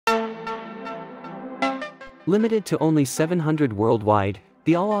Limited to only 700 worldwide,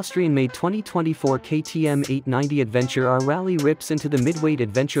 the all-Austrian-made 2024 KTM 890 Adventure R Rally rips into the midweight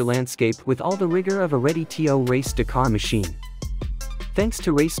adventure landscape with all the rigor of a Ready to Race Dakar machine. Thanks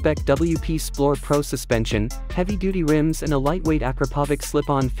to race-spec WP XPLOR Pro Suspension, heavy-duty rims and a lightweight Akrapovic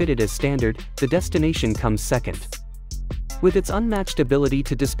slip-on fitted as standard, the destination comes second. With its unmatched ability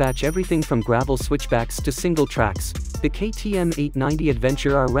to dispatch everything from gravel switchbacks to single tracks, the KTM 890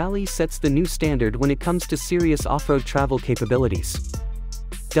 Adventure R Rally sets the new standard when it comes to serious off-road travel capabilities.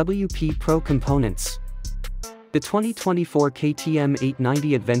 WP Pro Components. The 2024 KTM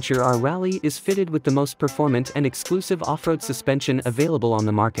 890 Adventure R Rally is fitted with the most performant and exclusive off-road suspension available on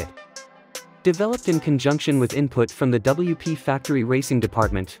the market. Developed in conjunction with input from the WP factory racing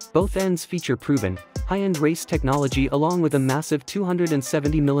department, both ends feature proven, high-end race technology along with a massive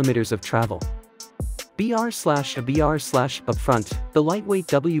 270mm of travel. Upfront, the lightweight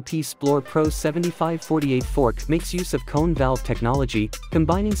WP XPLOR Pro 7548 fork makes use of cone valve technology,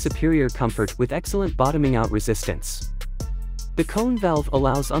 combining superior comfort with excellent bottoming out resistance. The cone valve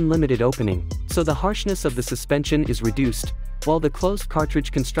allows unlimited opening, so the harshness of the suspension is reduced, while the closed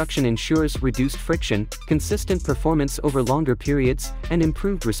cartridge construction ensures reduced friction, consistent performance over longer periods, and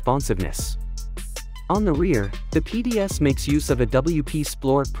improved responsiveness. On the rear, the PDS makes use of a WP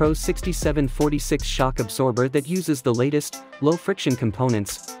XPLOR Pro 6746 shock absorber that uses the latest, low-friction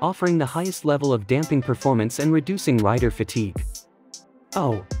components, offering the highest level of damping performance and reducing rider fatigue.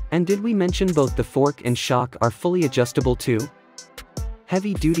 Oh, and did we mention both the fork and shock are fully adjustable too?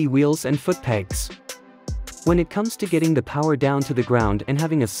 Heavy-duty wheels and foot pegs. When it comes to getting the power down to the ground and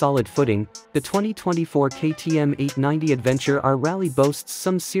having a solid footing, the 2024 KTM 890 Adventure R Rally boasts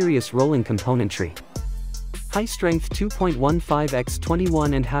some serious rolling componentry. High-strength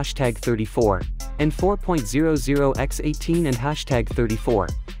 2.15x21 and #34, and 4.00x18 and #34.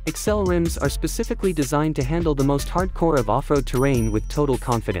 Excel rims are specifically designed to handle the most hardcore of off-road terrain with total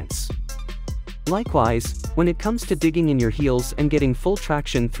confidence. Likewise, when it comes to digging in your heels and getting full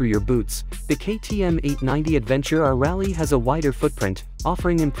traction through your boots, the KTM 890 Adventure R Rally has a wider footprint,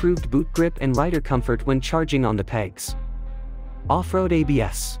 offering improved boot grip and rider comfort when charging on the pegs. Off-road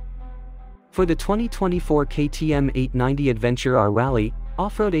ABS. For the 2024 KTM 890 Adventure R Rally,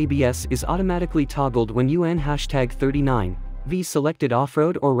 off-road ABS is automatically toggled when UN #39V selected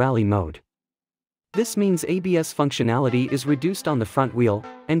off-road or rally mode. This means ABS functionality is reduced on the front wheel,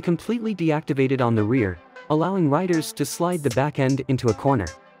 and completely deactivated on the rear, allowing riders to slide the back end into a corner.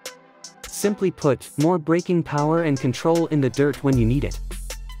 Simply put, more braking power and control in the dirt when you need it.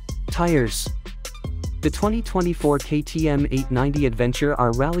 Tires. The 2024 KTM 890 Adventure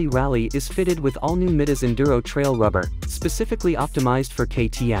R Rally is fitted with all-new Mitas Enduro trail rubber, specifically optimized for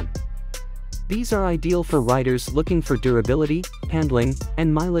KTM. These are ideal for riders looking for durability, handling,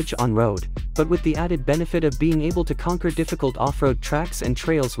 and mileage on road, but with the added benefit of being able to conquer difficult off-road tracks and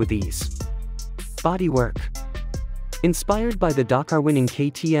trails with ease. Bodywork. Inspired by the Dakar-winning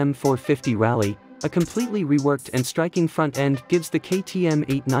KTM 450 Rally, a completely reworked and striking front end gives the KTM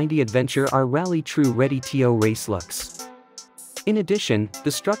 890 Adventure R Rally true Ready to Race looks. In addition,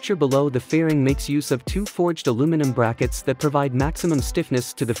 the structure below the fairing makes use of two forged aluminum brackets that provide maximum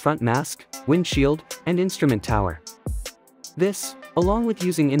stiffness to the front mask, windshield, and instrument tower. This, along with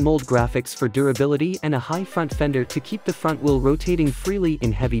using in-mold graphics for durability and a high front fender to keep the front wheel rotating freely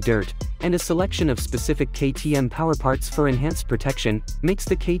in heavy dirt, and a selection of specific KTM power parts for enhanced protection, makes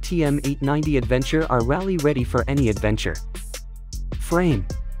the KTM 890 Adventure R Rally ready for any adventure. Frame.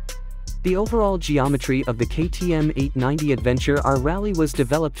 The overall geometry of the KTM 890 Adventure R Rally was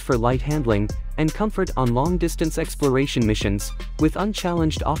developed for light handling and comfort on long-distance exploration missions, with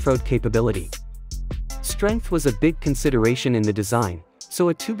unchallenged off-road capability. Strength was a big consideration in the design, so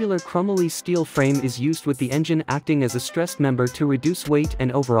a tubular chromoly steel frame is used with the engine acting as a stressed member to reduce weight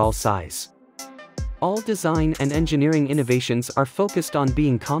and overall size. All design and engineering innovations are focused on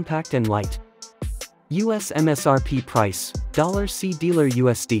being compact and light. US MSRP price, $C dealer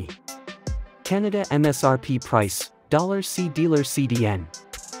USD. Canada MSRP price, $C dealer CDN.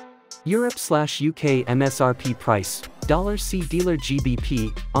 Europe/UK MSRP price, $C dealer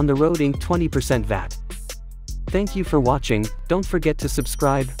GBP, on the road Inc. 20% VAT. Thank you for watching, don't forget to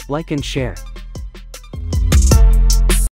subscribe, like and share.